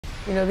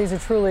You know, these are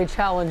truly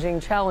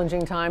challenging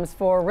times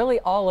for really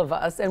all of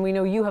us. And we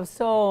know you have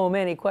so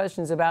many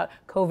questions about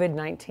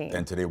COVID-19.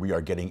 And today we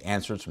are getting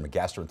answers from a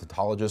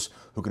gastroenterologist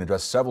who can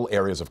address several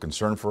areas of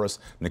concern for us.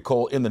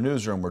 Nicole in the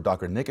newsroom where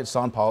Dr.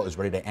 Sonpal is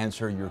ready to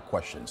answer your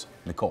questions.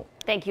 Nicole.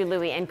 Thank you,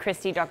 Louis and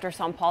Christy. Dr.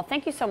 Sonpal,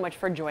 thank you so much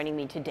for joining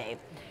me today.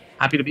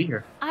 Happy to be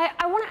here.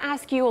 I want to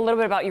ask you a little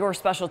bit about your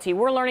specialty.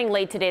 We're learning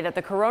late today that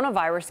the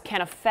coronavirus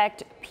can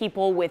affect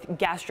people with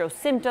gastro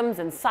symptoms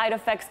and side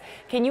effects.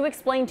 Can you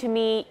explain to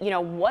me,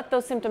 what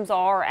those symptoms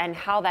are and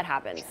how that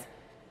happens?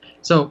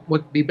 So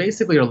what we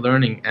basically are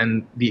learning,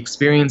 and the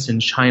experience in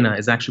China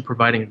is actually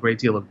providing a great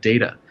deal of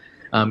data.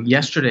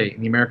 Yesterday,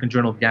 in the American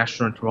Journal of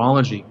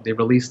Gastroenterology, they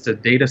released a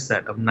data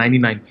set of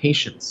 99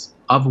 patients,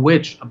 of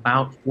which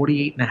about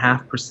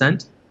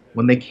 48.5%,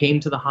 when they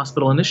came to the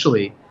hospital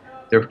initially,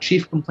 their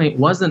chief complaint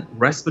wasn't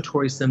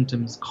respiratory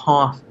symptoms,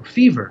 cough, or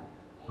fever.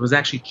 It was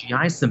actually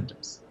GI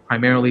symptoms,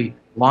 primarily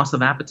loss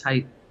of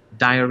appetite,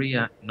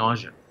 diarrhea,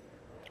 nausea.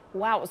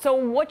 Wow. So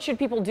what should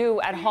people do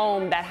at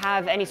home that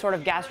have any sort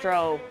of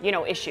gastro,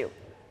 issue?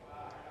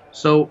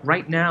 So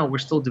right now, we're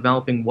still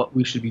developing what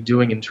we should be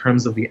doing in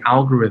terms of the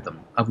algorithm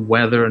of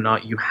whether or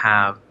not you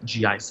have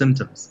GI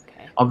symptoms.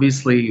 Okay.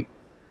 Obviously,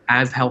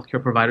 as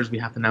healthcare providers, we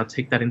have to now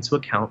take that into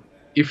account.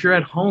 If you're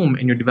at home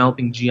and you're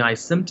developing GI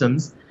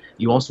symptoms,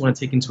 you also want to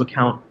take into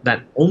account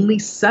that only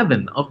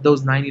 7 of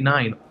those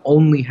 99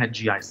 only had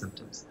GI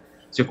symptoms.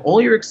 So if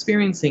all you're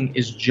experiencing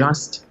is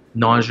just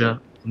nausea,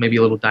 maybe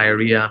a little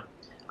diarrhea,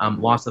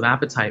 loss of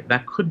appetite,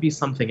 that could be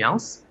something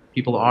else.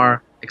 People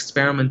are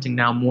experimenting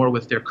now more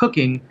with their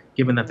cooking,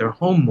 given that they're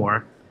home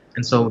more.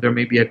 And so there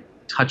may be a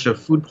touch of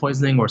food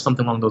poisoning or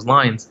something along those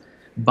lines.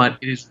 But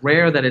it is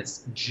rare that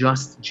it's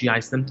just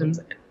GI symptoms,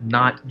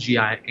 not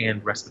GI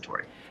and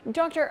respiratory.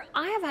 Doctor,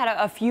 I have had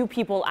a few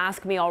people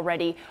ask me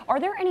already, are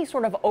there any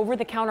sort of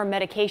over-the-counter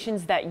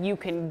medications that you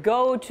can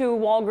go to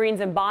Walgreens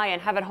and buy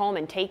and have at home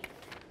and take?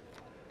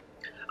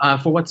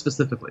 For what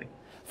specifically?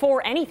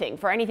 For anything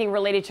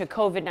related to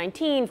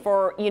COVID-19,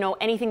 for,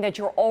 anything that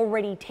you're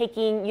already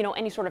taking,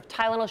 any sort of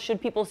Tylenol. Should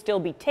people still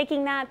be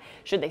taking that?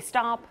 Should they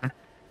stop?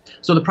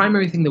 So the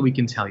primary thing that we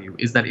can tell you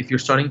is that if you're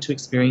starting to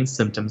experience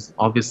symptoms,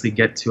 obviously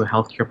get to a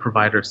healthcare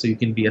provider so you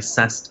can be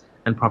assessed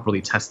and properly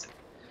tested.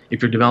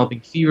 If you're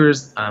developing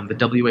fevers,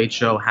 the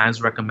WHO has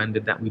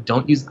recommended that we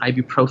don't use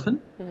ibuprofen.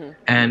 Mm-hmm.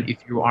 And if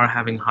you are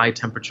having high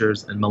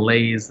temperatures and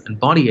malaise and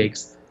body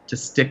aches, to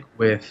stick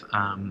with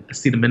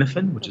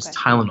acetaminophen, which is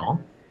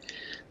Tylenol.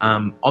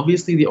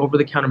 Obviously, the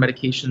over-the-counter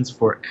medications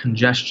for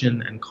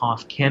congestion and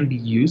cough can be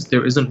used.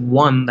 There isn't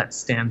one that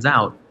stands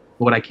out.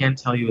 But what I can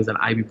tell you is that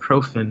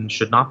ibuprofen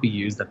should not be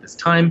used at this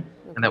time,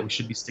 and that we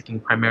should be sticking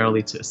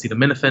primarily to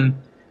acetaminophen.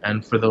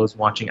 And for those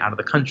watching out of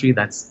the country,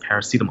 that's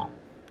paracetamol.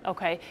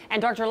 Okay.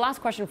 And doctor,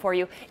 last question for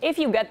you. If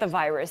you get the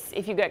virus,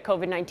 if you get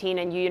COVID-19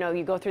 and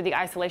you go through the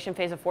isolation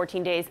phase of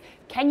 14 days,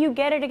 can you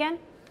get it again?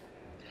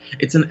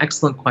 It's an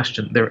excellent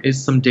question. There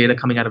is some data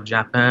coming out of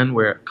Japan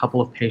where a couple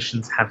of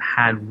patients have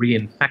had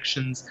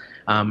reinfections.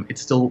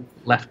 It's still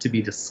left to be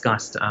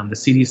discussed. The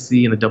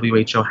CDC and the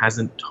WHO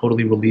hasn't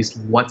totally released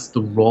what's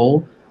the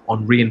role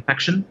on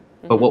reinfection.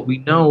 But what we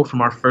know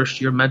from our first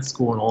year med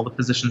school and all the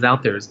physicians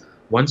out there is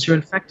once you're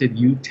infected,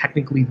 you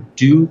technically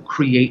do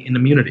create an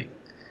immunity.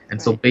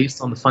 And so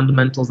based on the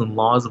fundamentals and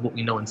laws of what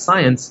we know in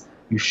science,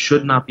 you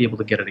should not be able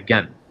to get it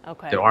again.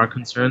 Okay. There are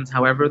concerns,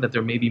 however, that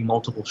there may be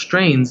multiple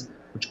strains,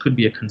 which could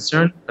be a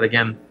concern. But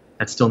again,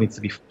 that still needs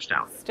to be fleshed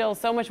out. Still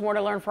so much more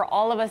to learn for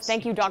all of us.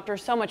 Thank you, doctor,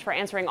 so much for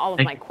answering all of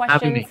my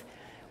questions. Having me.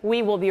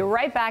 We will be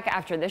right back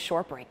after this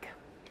short break.